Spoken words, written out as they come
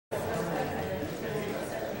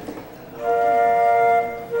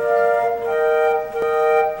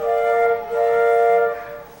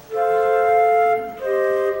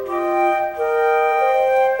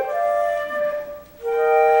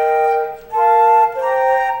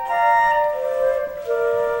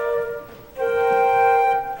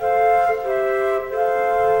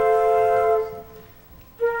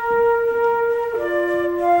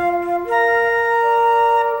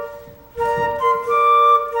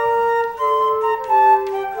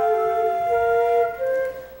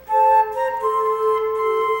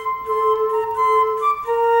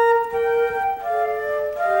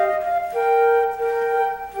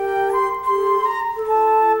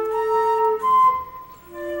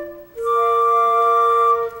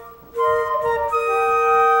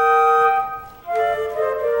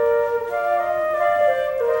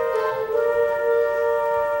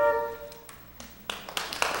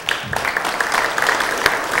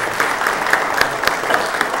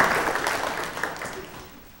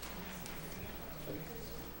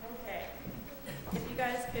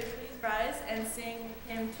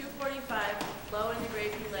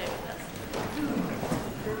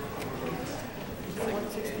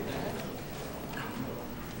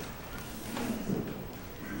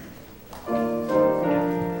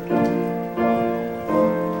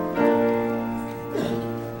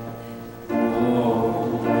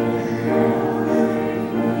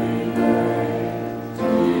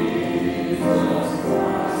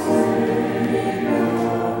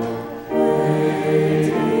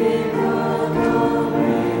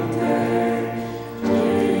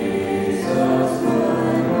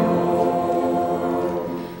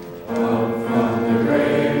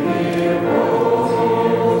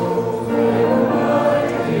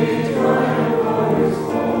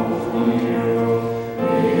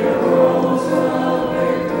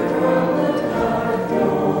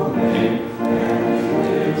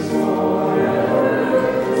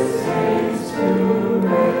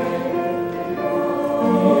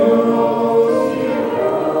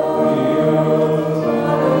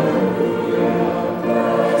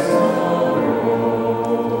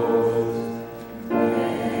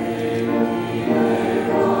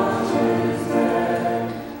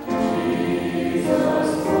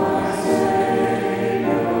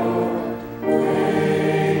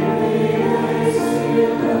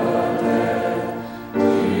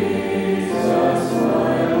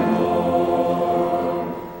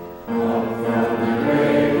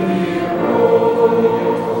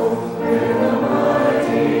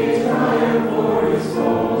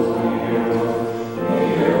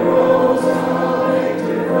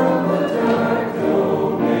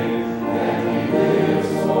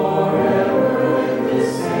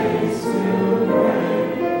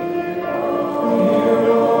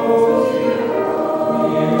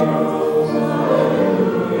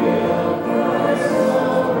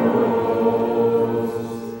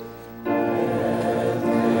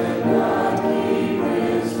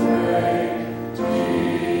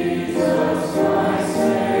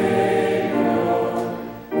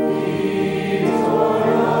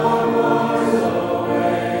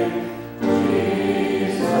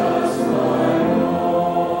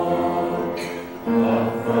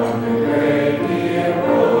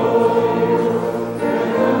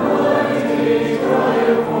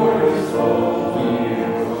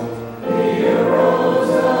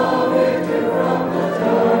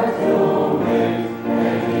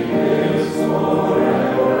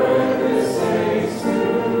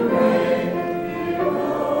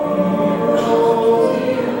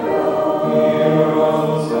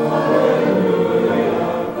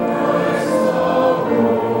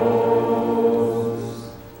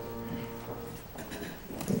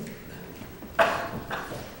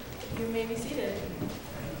may be seated.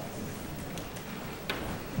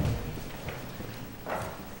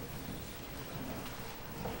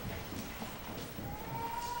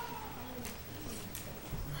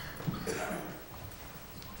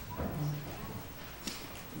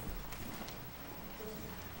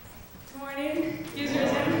 Good morning. He is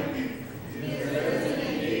risen. He is risen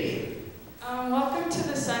indeed. Welcome to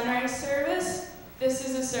the Sonrise Service. This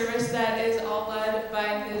is a service that is all led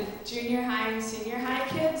by the junior high and senior high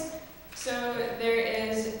kids. So there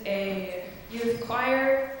is a youth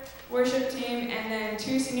choir, worship team, and then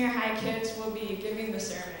 2 senior high kids will be giving the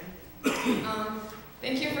sermon.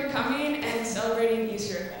 Thank you for coming and celebrating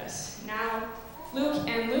Easter with us. Now,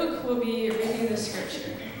 Luke will be reading the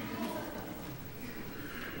scripture.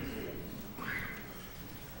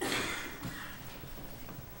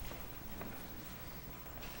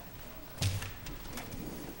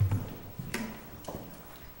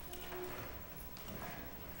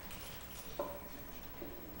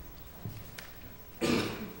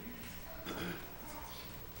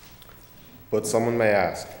 But someone may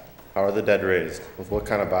ask, how are the dead raised? With what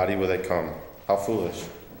kind of body will they come? How foolish!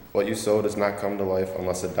 What you sow does not come to life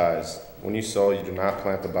unless it dies. When you sow, you do not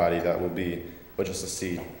plant the body that will be, but just a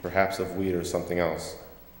seed, perhaps of wheat or something else.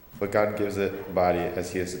 But God gives it a body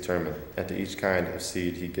as he has determined, and to each kind of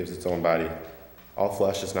seed he gives its own body. All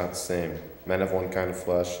flesh is not the same. Men have one kind of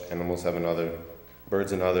flesh, animals have another,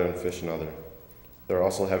 birds another, and fish another. There are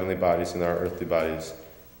also heavenly bodies and there are earthly bodies.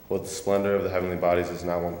 But the splendor of the heavenly bodies is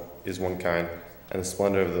one kind, and the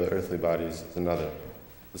splendor of the earthly bodies is another.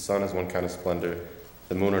 The sun is one kind of splendor,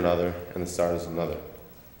 the moon another, and the stars another.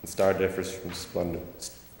 And star differs from star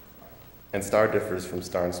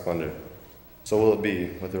in splendor. So will it be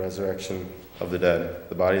with the resurrection of the dead.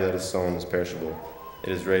 The body that is sown is perishable. It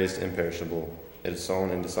is raised imperishable. It is sown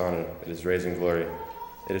in dishonor. It is raised in glory.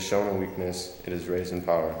 It is shown in weakness. It is raised in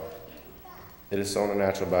power. It is sown a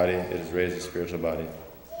natural body. It is raised a spiritual body.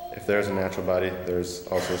 If there is a natural body, there is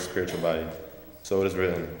also a spiritual body. So it is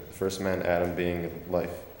written, the first man Adam being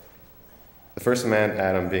life. The first man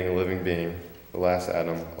Adam being a living being, the last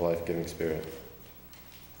Adam a life-giving spirit.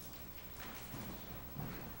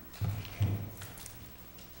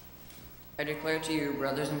 I declare to you,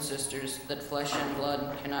 brothers and sisters, that flesh and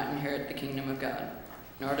blood cannot inherit the kingdom of God,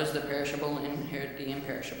 nor does the perishable inherit the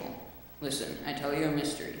imperishable. Listen, I tell you a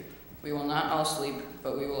mystery. We will not all sleep,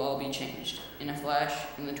 but we will all be changed, in a flash,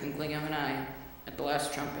 in the twinkling of an eye, at the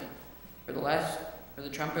last trumpet. For the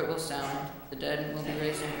trumpet will sound, the dead will be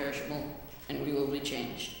raised imperishable, and we will be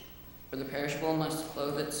changed. For the perishable must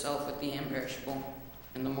clothe itself with the imperishable,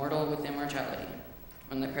 and the mortal with immortality.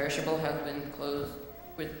 When the perishable hath been clothed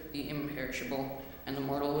with the imperishable, and the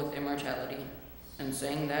mortal with immortality, and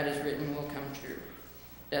saying that is written will come true.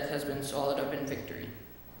 Death has been swallowed up in victory.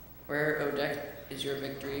 Where, O death, is your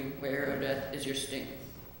victory? Where, O death, is your sting?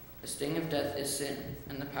 The sting of death is sin,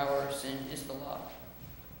 and the power of sin is the law.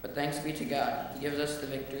 But thanks be to God, he gives us the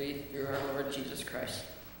victory through our Lord Jesus Christ.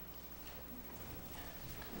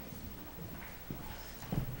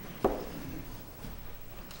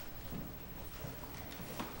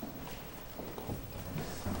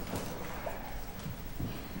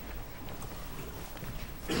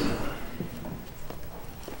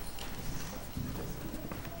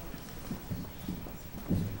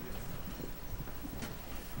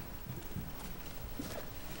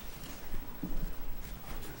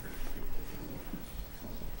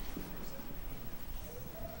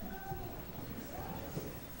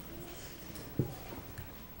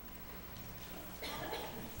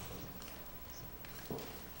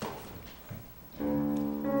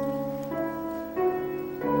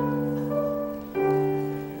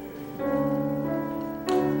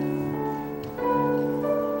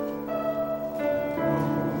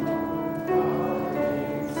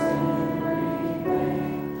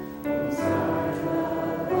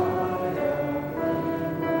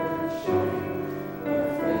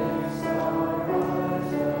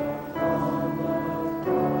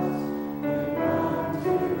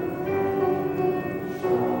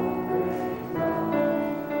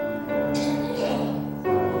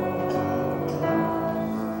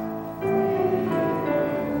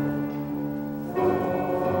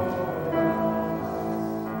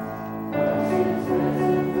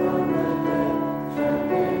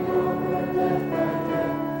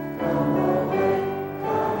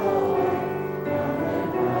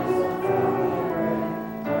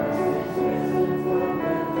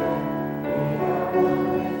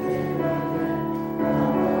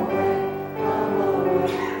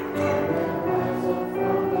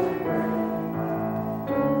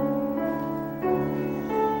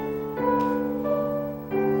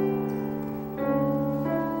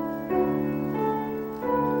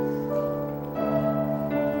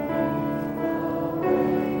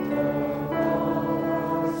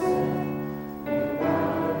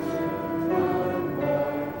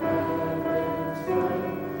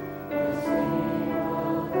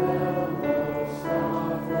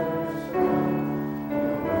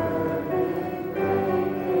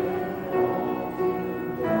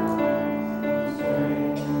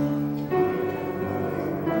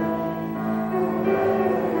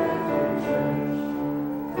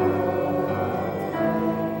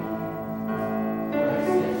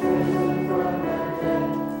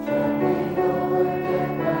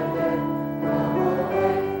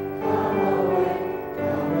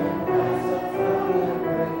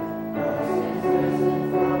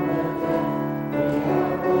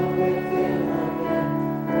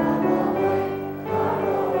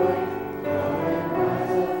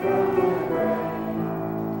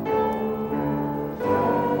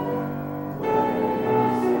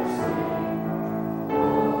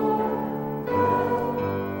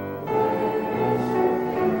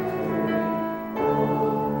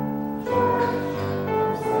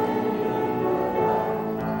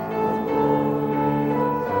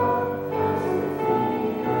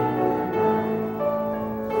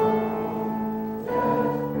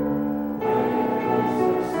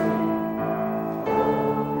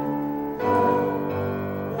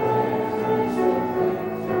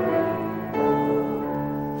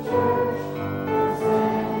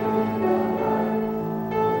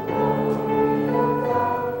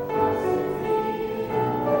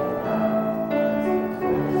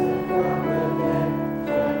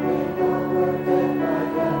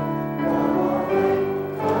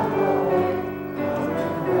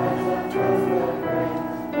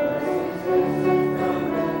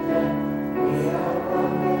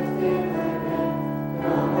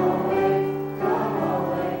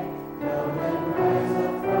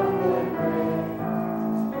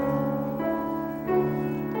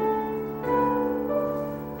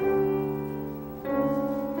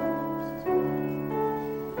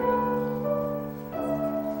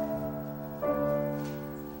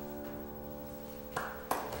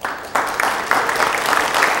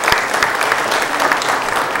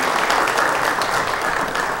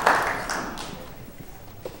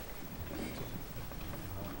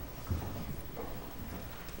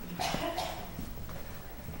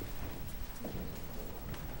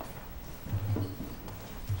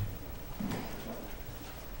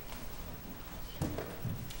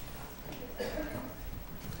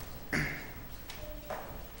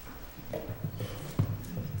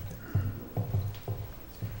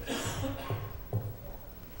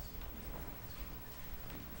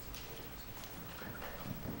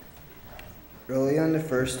 Early on the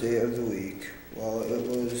first day of the week, while it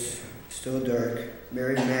was still dark,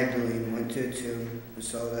 Mary Magdalene went to the tomb and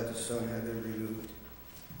saw that the stone had been removed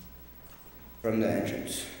from the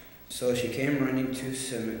entrance. So she came running to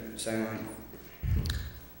Simon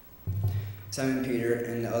Peter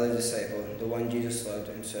and the other disciple, the one Jesus loved,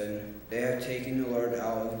 and said, "They have taken the Lord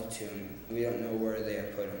out of the tomb, and we don't know where they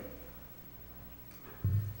have put him."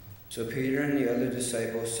 So Peter and the other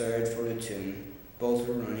disciple started for the tomb. Both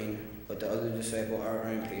were running, but the other disciple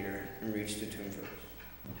outran Peter and reached the tomb first.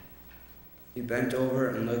 He bent over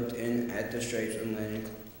and looked in at the stripes of linen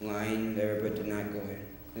lying there, but did not go in.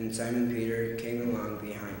 Then Simon Peter came along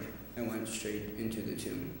behind him and went straight into the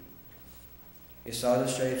tomb. He saw the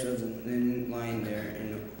stripes of linen lying there,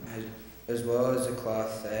 and as well as the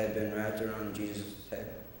cloth that had been wrapped around Jesus'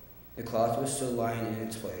 head. The cloth was still lying in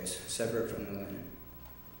its place, separate from the linen.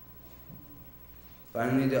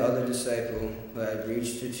 Finally, the other disciple, who had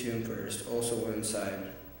reached the tomb first, also went inside.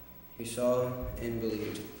 He saw and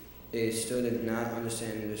believed. They still did not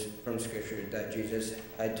understand this from Scripture that Jesus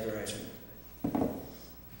had to rise from it.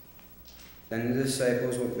 Then the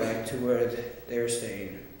disciples went back to where they were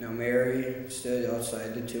staying. Now Mary stood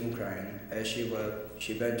outside the tomb crying. As she wept,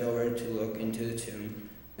 she bent over to look into the tomb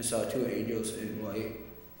and saw two angels in white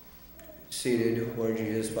seated where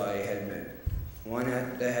Jesus' body had been, one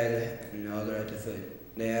at the head and the other at the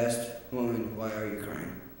foot. They asked, "Woman, why are you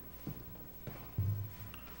crying?"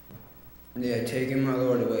 "They had taken my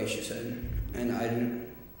Lord away," she said, "and I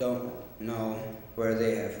don't know where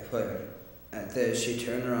they have put him." At this, she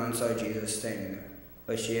turned around and saw Jesus standing there,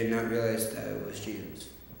 but she had not realized that it was Jesus.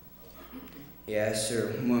 He asked her,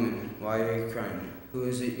 "Woman, why are you crying? Who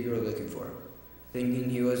is it you are looking for?" Thinking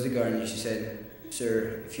he was the gardener, she said,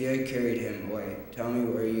 "Sir, if you had carried him away, tell me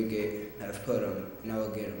where you have put him, and I will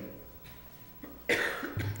get him."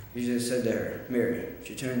 Jesus said to her, "Mary."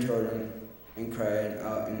 She turned toward him and cried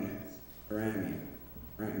out in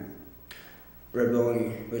Rabboni,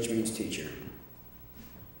 which means teacher.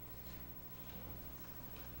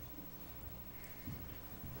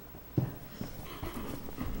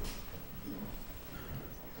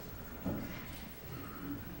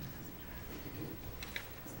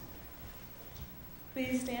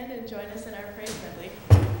 Please stand and join us in our praise medley.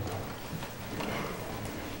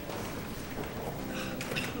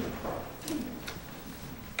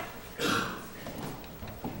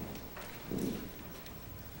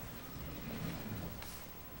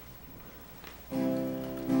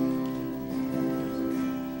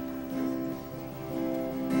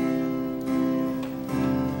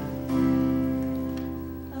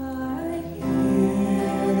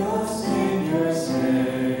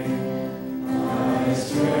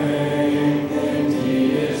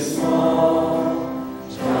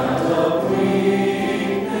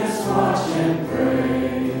 Watching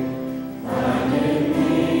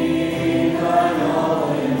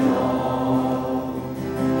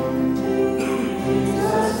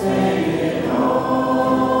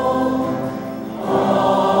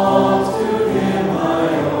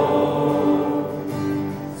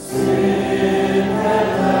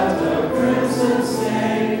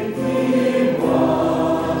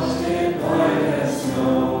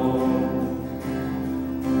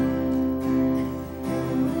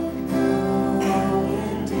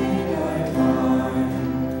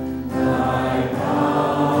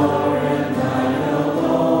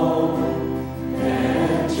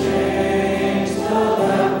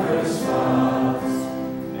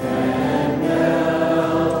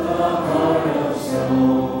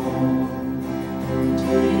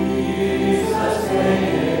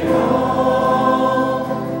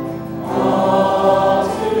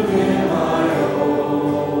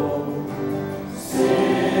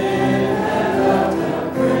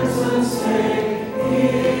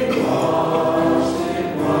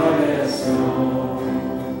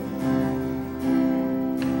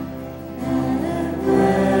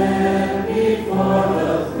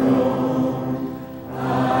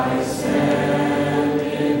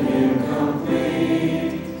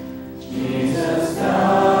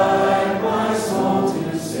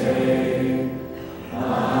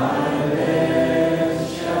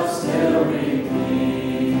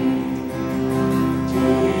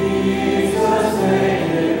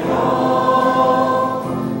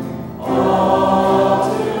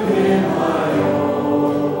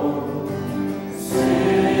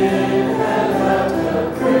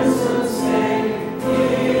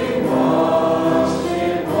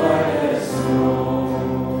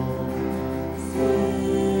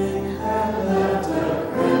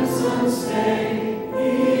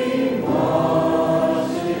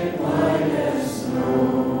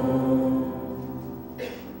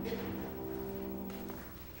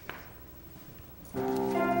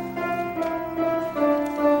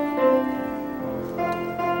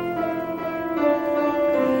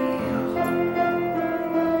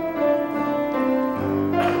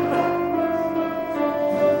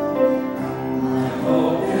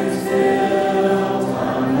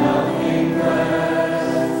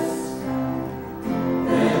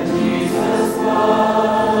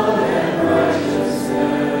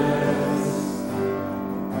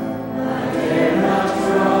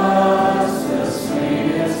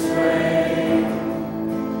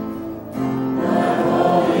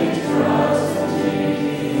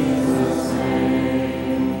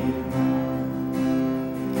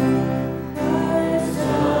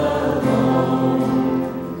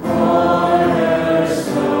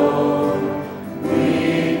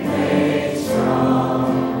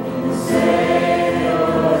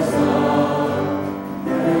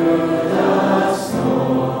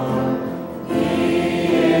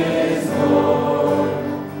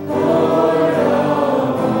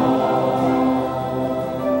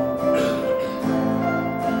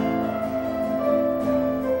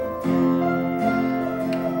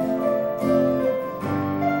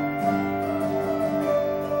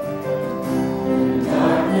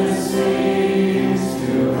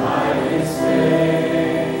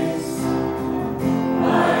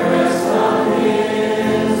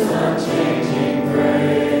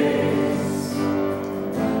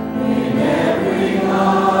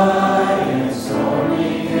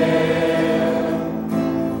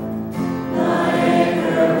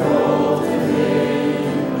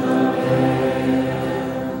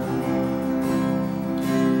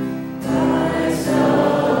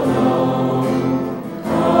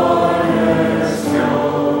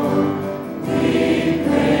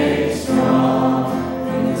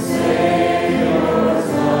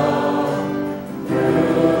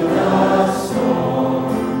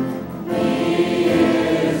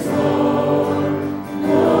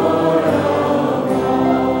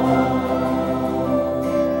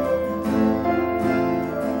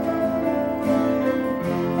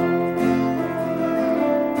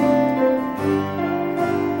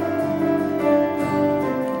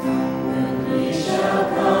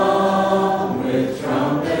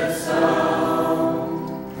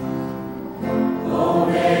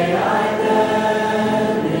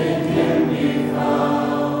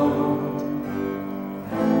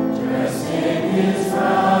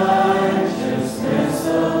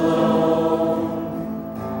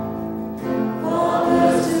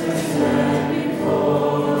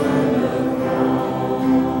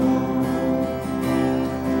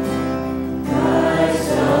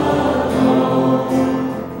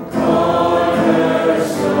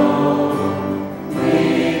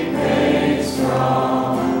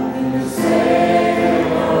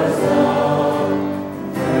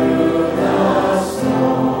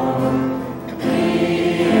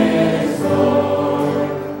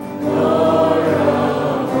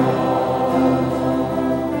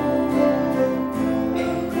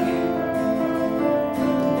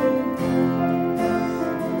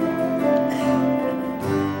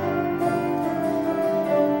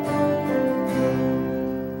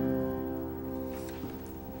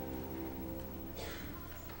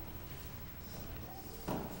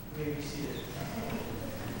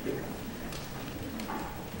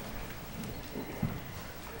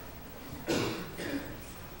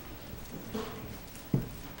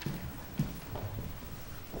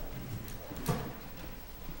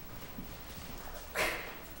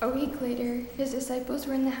week later, his disciples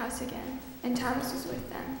were in the house again, and Thomas was with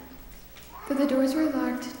them. Though the doors were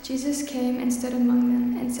locked, Jesus came and stood among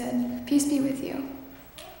them and said, "Peace be with you."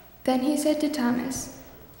 Then he said to Thomas,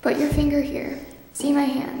 "Put your finger here. See my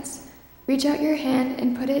hands. Reach out your hand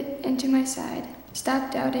and put it into my side.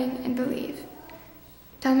 Stop doubting and believe."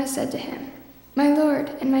 Thomas said to him, "My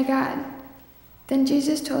Lord and my God." Then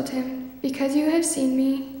Jesus told him, "Because you have seen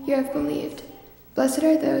me, you have believed. Blessed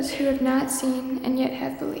are those who have not seen and yet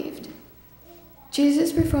have believed."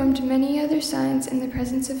 Jesus performed many other signs in the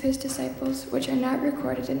presence of his disciples, which are not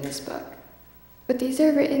recorded in this book. But these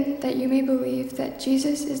are written that you may believe that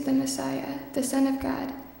Jesus is the Messiah, the Son of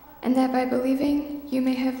God, and that by believing you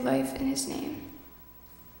may have life in his name.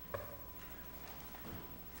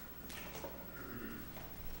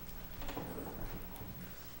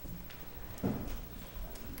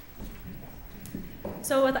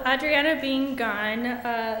 So with Adriana being gone,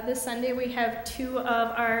 this Sunday we have two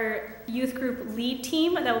of our youth group lead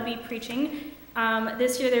team that will be preaching.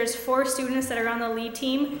 This year there's 4 students that are on the lead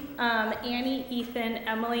team, Annie, Ethan,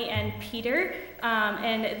 Emily, and Peter.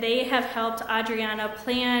 And they have helped Adriana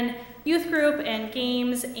plan youth group and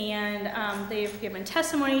games, and they've given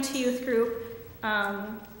testimony to youth group.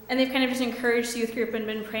 And they've kind of just encouraged youth group and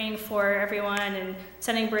been praying for everyone and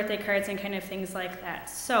sending birthday cards and kind of things like that.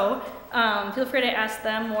 So feel free to ask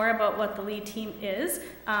them more about what the lead team is.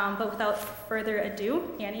 But without further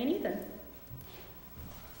ado, Annie and Ethan.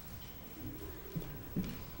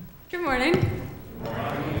 Good morning. Good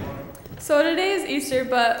morning. So today is Easter,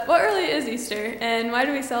 but what really is Easter and why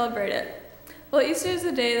do we celebrate it? Well, Easter is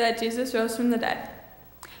the day that Jesus rose from the dead.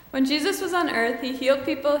 When Jesus was on earth, he healed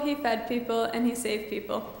people, he fed people, and he saved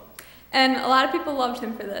people. And a lot of people loved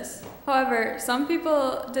him for this. However, some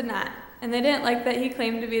people did not, and they didn't like that he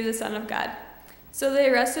claimed to be the Son of God. So they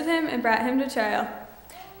arrested him and brought him to trial.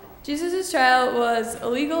 Jesus' trial was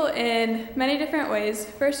illegal in many different ways.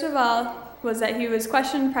 First of all was that he was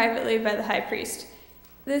questioned privately by the high priest.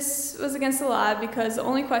 This was against the law because the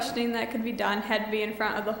only questioning that could be done had to be in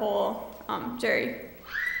front of the whole jury.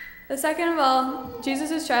 The second of all,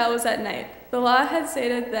 Jesus' trial was at night. The law had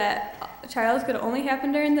stated that trials could only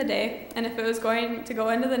happen during the day, and if it was going to go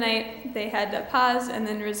into the night, they had to pause and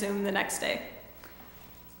then resume the next day.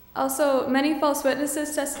 Also, many false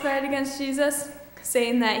witnesses testified against Jesus,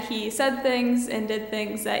 saying that he said things and did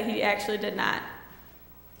things that he actually did not.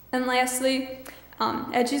 And lastly,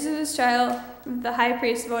 at Jesus' trial, the high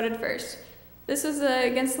priest voted first. This was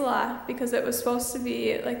against the law because it was supposed to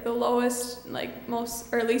be like the lowest, like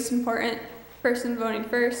most or least important person voting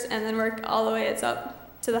first, and then work all the way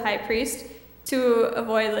up to the high priest to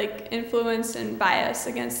avoid like influence and bias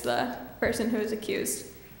against the person who was accused.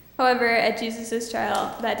 However, at Jesus'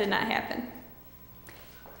 trial, that did not happen.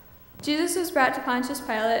 Jesus was brought to Pontius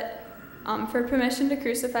Pilate for permission to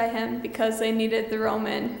crucify him because they needed the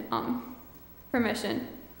Roman permission.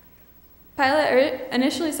 Pilate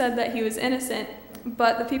initially said that he was innocent,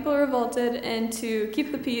 but the people revolted, and to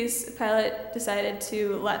keep the peace, Pilate decided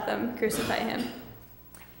to let them crucify him.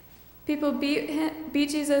 People beat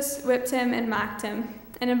Jesus, whipped him, and mocked him.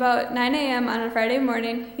 And about 9 a.m. on a Friday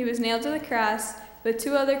morning, he was nailed to the cross with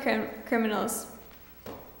 2 other criminals.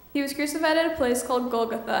 He was crucified at a place called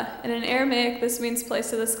Golgotha, and in Aramaic this means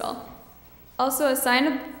place of the skull. Also, a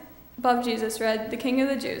sign above Jesus read, "The King of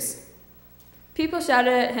the Jews." People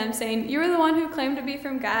shouted at him, saying, "You are the one who claimed to be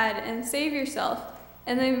from God, and save yourself."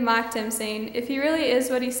 And they mocked him, saying, "If he really is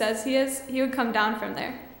what he says he is, he would come down from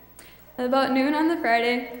there." At about noon on the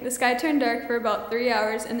Friday, the sky turned dark for about 3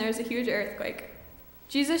 hours, and there was a huge earthquake.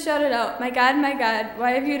 Jesus shouted out, my God,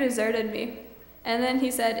 why have you deserted me?" And then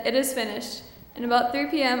he said, "It is finished." And about 3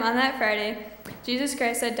 p.m. on that Friday, Jesus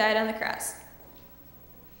Christ had died on the cross.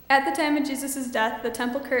 At the time of Jesus' death, the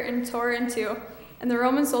temple curtain tore in two, and the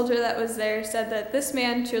Roman soldier that was there said that this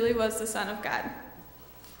man truly was the Son of God.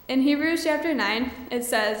 In Hebrews chapter 9, it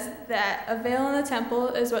says that a veil in the temple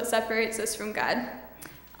is what separates us from God.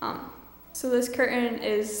 So this curtain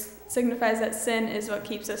signifies that sin is what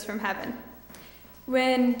keeps us from heaven.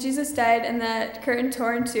 When Jesus died and that curtain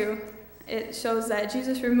tore in two, it shows that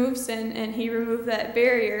Jesus removed sin and he removed that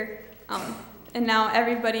barrier, and now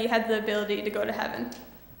everybody had the ability to go to heaven.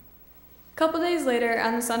 A couple days later,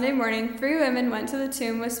 on the Sunday morning, 3 women went to the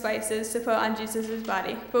tomb with spices to put on Jesus'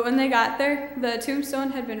 body. But when they got there, the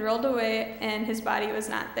tombstone had been rolled away and his body was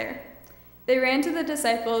not there. They ran to the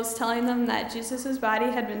disciples, telling them that Jesus' body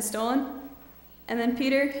had been stolen. And then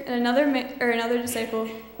Peter and another disciple,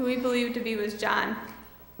 who we believed to be was John,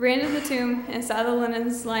 ran to the tomb and saw the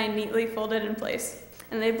linens lying neatly folded in place,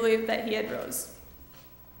 and they believed that he had rose.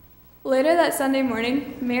 Later that Sunday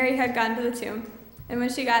morning, Mary had gone to the tomb. And when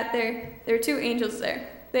she got there, there were 2 angels there.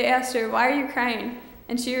 They asked her, "Why are you crying?"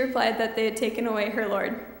 And she replied that they had taken away her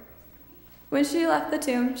Lord. When she left the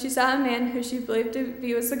tomb, she saw a man who she believed to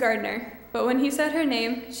be was the gardener, but when he said her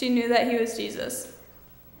name, she knew that he was Jesus.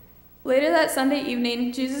 Later that Sunday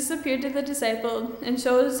evening, Jesus appeared to the disciple and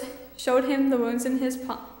showed him the wounds in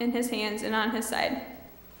his hands and on his side.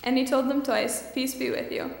 And he told them twice, "Peace be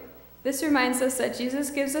with you." This reminds us that Jesus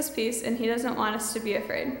gives us peace and he doesn't want us to be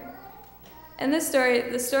afraid. In this story,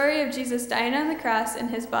 the story of Jesus dying on the cross and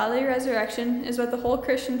his bodily resurrection is what the whole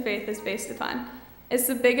Christian faith is based upon. It's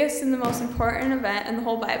the biggest and the most important event in the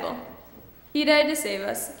whole Bible. He died to save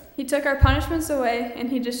us. He took our punishments away and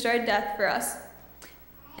he destroyed death for us.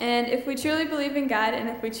 And if we truly believe in God and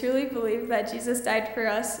if we truly believe that Jesus died for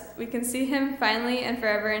us, we can see him finally and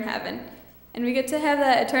forever in heaven. And we get to have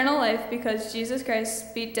that eternal life because Jesus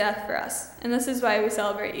Christ beat death for us. And this is why we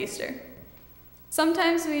celebrate Easter.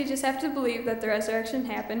 Sometimes we just have to believe that the resurrection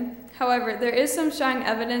happened. However, there is some strong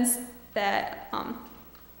evidence that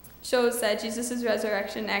shows that Jesus'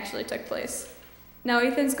 resurrection actually took place. Now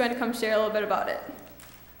Ethan's going to come share a little bit about it.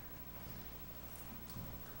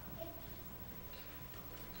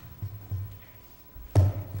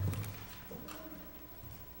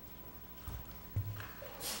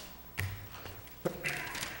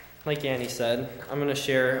 Like Annie said, I'm going to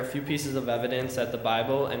share a few pieces of evidence that the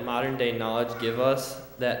Bible and modern day knowledge give us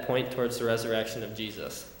that point towards the resurrection of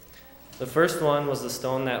Jesus. The first one was the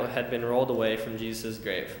stone that had been rolled away from Jesus'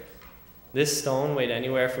 grave. This stone weighed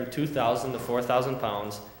anywhere from 2,000 to 4,000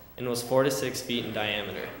 pounds and was 4 to 6 feet in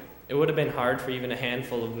diameter. It would have been hard for even a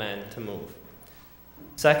handful of men to move.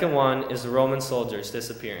 Second one is the Roman soldiers'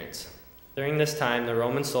 disappearance. During this time, the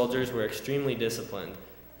Roman soldiers were extremely disciplined.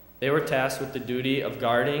 They were tasked with the duty of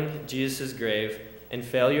guarding Jesus' grave, and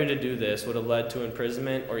failure to do this would have led to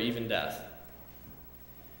imprisonment or even death.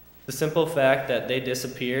 The simple fact that they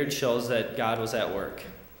disappeared shows that God was at work.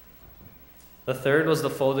 The third was the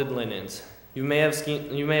folded linens. You may have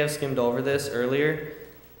skimmed over this earlier,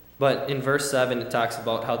 but in verse 7 it talks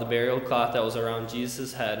about how the burial cloth that was around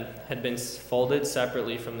Jesus' head had been folded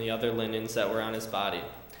separately from the other linens that were on his body.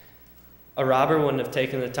 A robber wouldn't have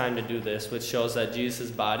taken the time to do this, which shows that Jesus'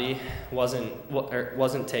 body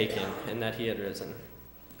wasn't taken and that he had risen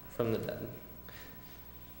from the dead.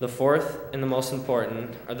 The fourth and the most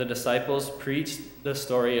important are the disciples preached the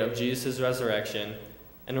story of Jesus' resurrection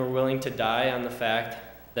and were willing to die on the fact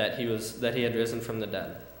that he had risen from the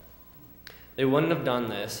dead. They wouldn't have done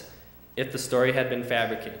this if the story had been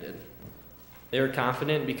fabricated. They were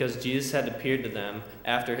confident because Jesus had appeared to them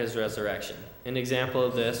after his resurrection. An example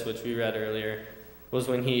of this, which we read earlier, was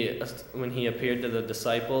when he appeared to the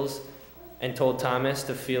disciples and told Thomas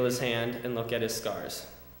to feel his hand and look at his scars.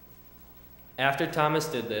 After Thomas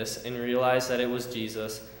did this and realized that it was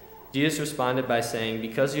Jesus, Jesus responded by saying,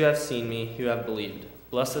 "Because you have seen me, you have believed.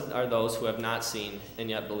 Blessed are those who have not seen and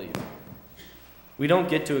yet believe." We don't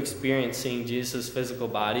get to experience seeing Jesus' physical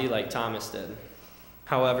body like Thomas did.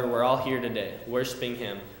 However, we're all here today, worshiping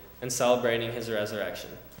him and celebrating his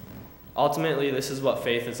resurrection. Ultimately, this is what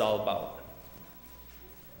faith is all about.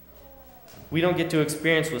 We don't get to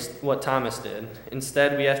experience what Thomas did.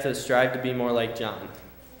 Instead, we have to strive to be more like John.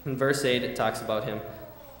 In verse 8, it talks about him.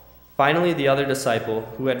 Finally, the other disciple,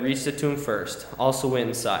 who had reached the tomb first, also went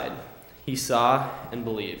inside. He saw and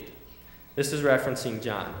believed. This is referencing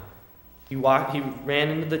John. He ran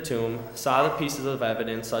into the tomb, saw the pieces of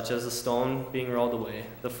evidence, such as the stone being rolled away,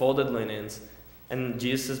 the folded linens, and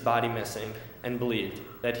Jesus' body missing, and believed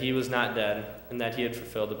that he was not dead and that he had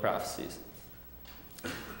fulfilled the prophecies.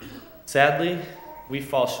 Sadly, we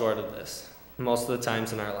fall short of this most of the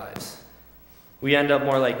times in our lives. We end up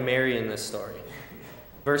more like Mary in this story.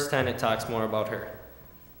 Verse 10, it talks more about her.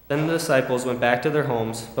 Then the disciples went back to their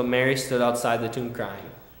homes, but Mary stood outside the tomb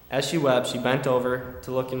crying. As she wept, she bent over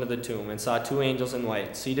to look into the tomb and saw two angels in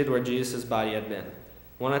white seated where Jesus' body had been,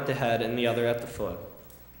 one at the head and the other at the foot.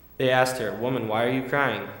 They asked her, "Woman, why are you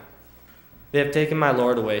crying?" "They have taken my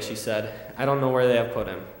Lord away," she said. "I don't know where they have put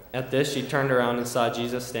him." At this, she turned around and saw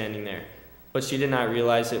Jesus standing there, but she did not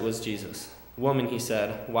realize it was Jesus. "Woman," he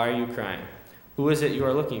said, "why are you crying? Who is it you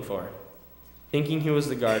are looking for?" Thinking he was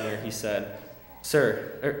the gardener, she said,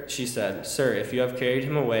 "Sir, if you have carried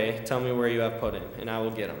him away, tell me where you have put him, and I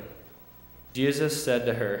will get him." Jesus said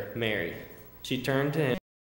to her, "Mary." She turned to him